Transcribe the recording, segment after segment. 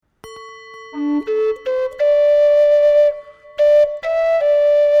You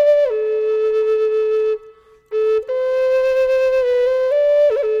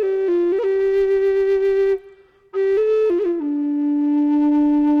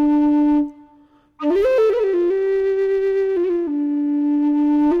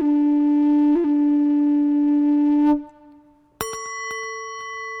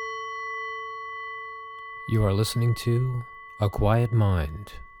are listening to A Quiet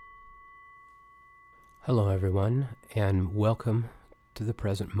Mind. Hello everyone, and welcome to the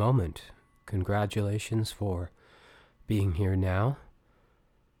present moment. Congratulations for being here now.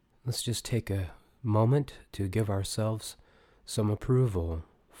 Let's just take a moment to give ourselves some approval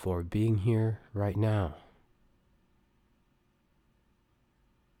for being here right now.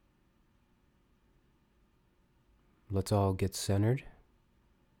 Let's all get centered.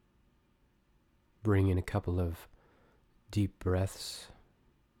 Bring in a couple of deep breaths.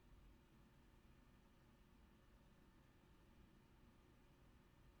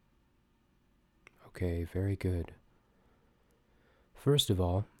 Okay, very good. First of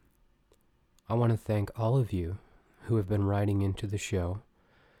all, I want to thank all of you who have been writing into the show.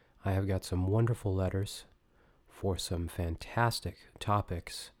 I have got some wonderful letters for some fantastic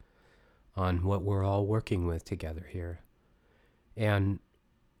topics on what we're all working with together here. And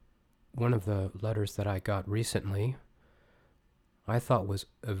one of the letters that I got recently, I thought was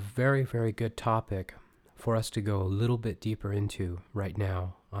a very, very good topic for us to go a little bit deeper into right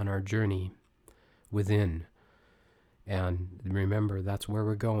now on our journey within. And remember, that's where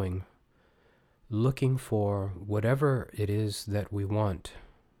we're going. Looking for whatever it is that we want.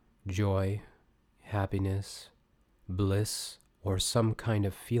 Joy, happiness, bliss, or some kind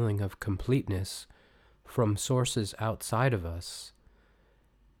of feeling of completeness from sources outside of us.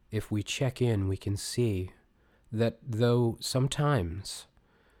 If we check in, we can see that though sometimes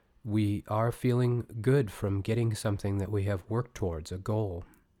we are feeling good from getting something that we have worked towards, a goal,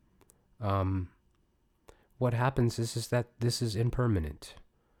 what happens is that this is impermanent.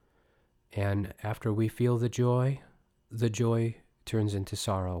 And after we feel the joy turns into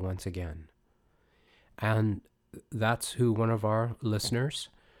sorrow once again. And that's who one of our listeners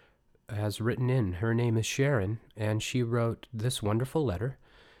has written in. Her name is Sharon, and she wrote this wonderful letter.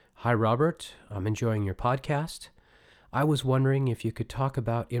 Hi, Robert. I'm enjoying your podcast. I was wondering if you could talk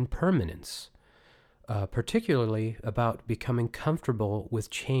about impermanence, particularly about becoming comfortable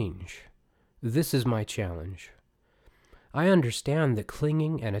with change. This is my challenge. I understand that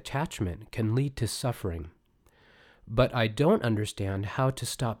clinging and attachment can lead to suffering, but I don't understand how to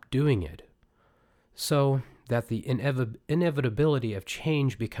stop doing it, so that the inevitability of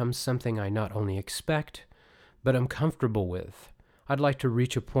change becomes something I not only expect, but am comfortable with. I'd like to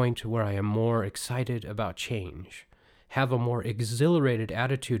reach a point where I am more excited about change, have a more exhilarated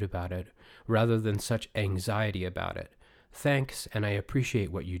attitude about it, rather than such anxiety about it. Thanks, and I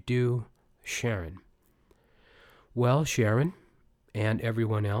appreciate what you do, Sharon. Well, Sharon, and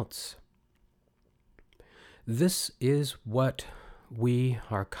everyone else, this is what we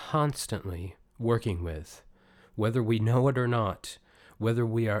are constantly working with, whether we know it or not. Whether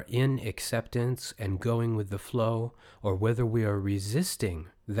we are in acceptance and going with the flow, or whether we are resisting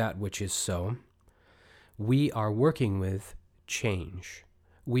that which is so, we are working with change.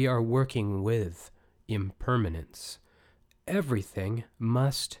 We are working with impermanence. Everything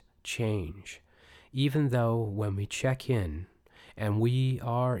must change, even though when we check in and we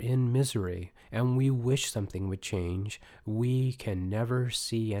are in misery and we wish something would change, we can never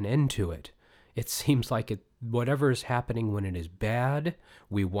see an end to it. It seems like whatever is happening when it is bad,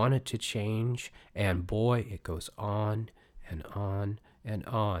 we want it to change, and boy, it goes on and on and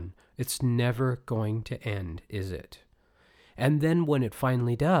on. It's never going to end, is it? And then when it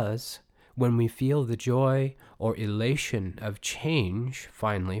finally does, when we feel the joy or elation of change,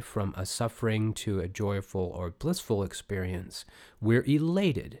 finally from a suffering to a joyful or blissful experience, we're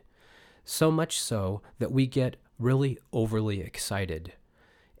elated, so much so that we get really overly excited.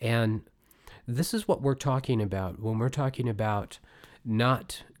 And this is what we're talking about when we're talking about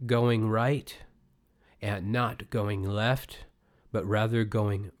not going right and not going left, but rather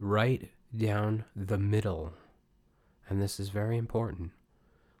going right down the middle. And this is very important.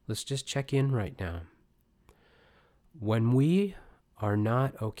 Let's just check in right now. When we are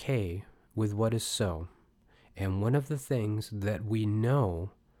not okay with what is so, and one of the things that we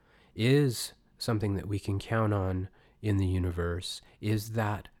know is something that we can count on in the universe is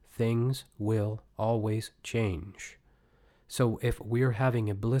that things will always change. So if we're having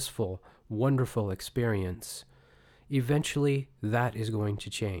a blissful, wonderful experience, eventually that is going to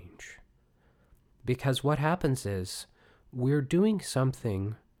change. Because what happens is we're doing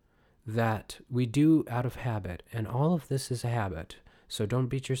something that we do out of habit, and all of this is a habit, so don't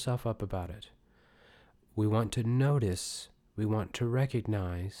beat yourself up about it. We want to notice, we want to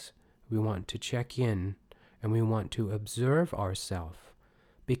recognize, we want to check in, and we want to observe ourselves.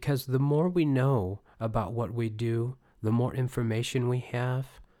 Because the more we know about what we do, the more information we have,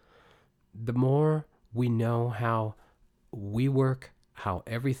 the more we know how we work, how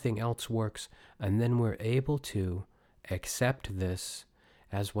everything else works, and then we're able to accept this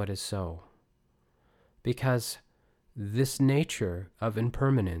as what is so. Because this nature of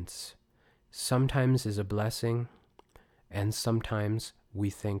impermanence sometimes is a blessing, and sometimes we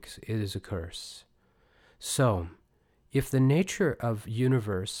think it is a curse. So, if the nature of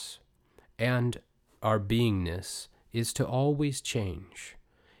universe and our beingness is to always change,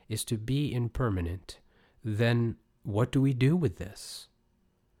 is to be impermanent, then what do we do with this?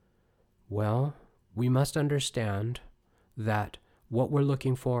 Well, we must understand that what we're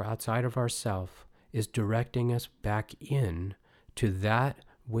looking for outside of ourselves is directing us back in to that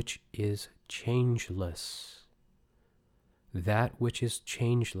which is changeless. That which is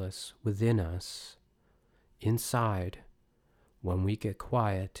changeless within us, inside, when we get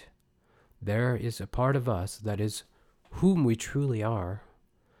quiet, there is a part of us that is whom we truly are.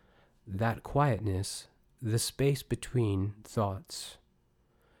 That quietness, the space between thoughts,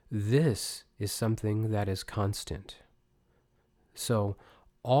 this is something that is constant. So,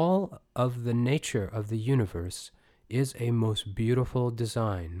 all of the nature of the universe is a most beautiful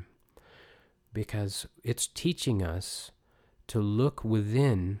design, because it's teaching us to look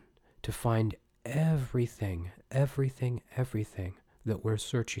within to find everything that we're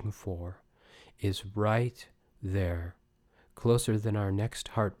searching for is right there, closer than our next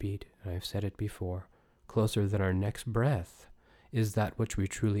heartbeat, and I've said it before, closer than our next breath is that which we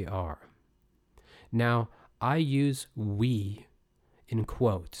truly are. Now, I use we in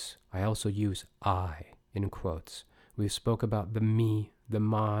quotes. I also use I in quotes. We've spoke about the me, the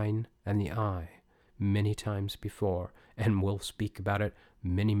mine, and the I many times before, and we'll speak about it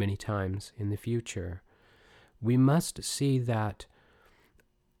many times in the future. We must see that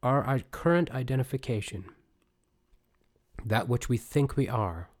our current identification, that which we think we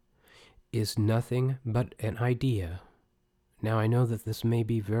are, is nothing but an idea. Now, I know that this may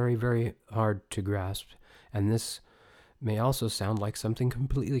be very hard to grasp, and this may also sound like something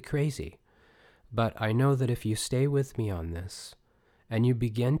completely crazy, but I know that if you stay with me on this, and you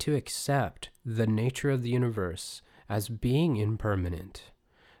begin to accept the nature of the universe as being impermanent,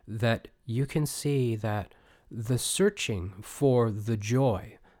 that you can see that the searching for the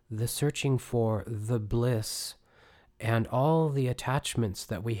joy, the searching for the bliss, and all the attachments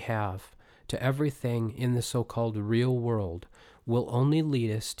that we have to everything in the so-called real world will only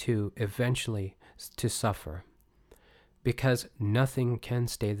lead us to eventually to suffer, because nothing can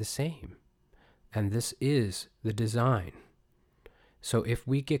stay the same. And this is the design. So if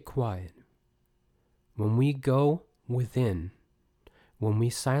we get quiet, when we go within, when we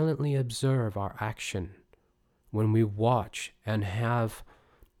silently observe our action, when we watch and have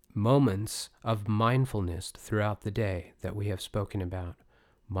moments of mindfulness throughout the day that we have spoken about,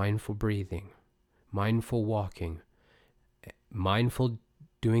 mindful breathing, mindful walking, mindful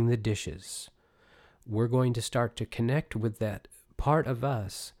doing the dishes, we're going to start to connect with that part of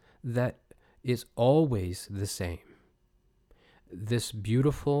us that is always the same. This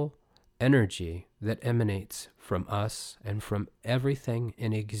beautiful energy that emanates from us and from everything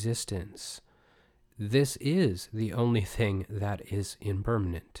in existence. This is the only thing that is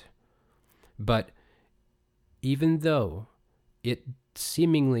impermanent. But even though it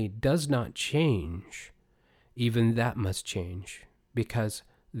seemingly does not change, even that must change, because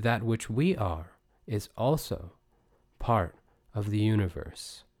that which we are is also part of the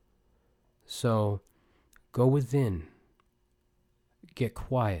universe. So go within, get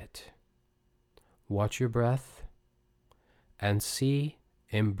quiet, watch your breath, and see,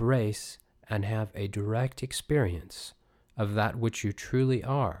 embrace, and have a direct experience of that which you truly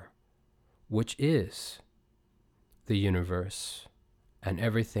are, which is the universe and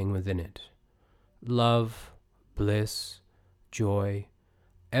everything within it. Love, bliss, joy,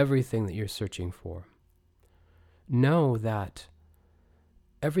 everything that you're searching for. Know that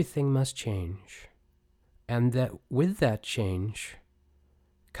everything must change, and that with that change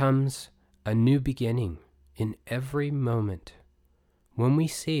comes a new beginning in every moment. When we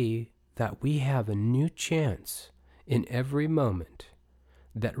see that we have a new chance in every moment,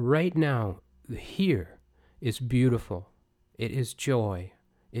 that right now, here, is beautiful, it is joy,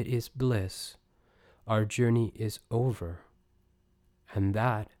 it is bliss, our journey is over. And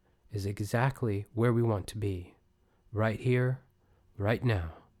that is exactly where we want to be, right here, right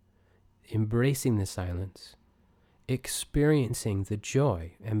now, embracing the silence, experiencing the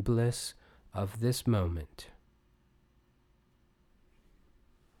joy and bliss of this moment.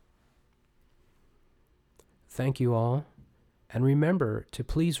 Thank you all, and remember to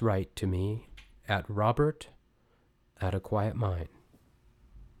please write to me at Robert@aquietmind.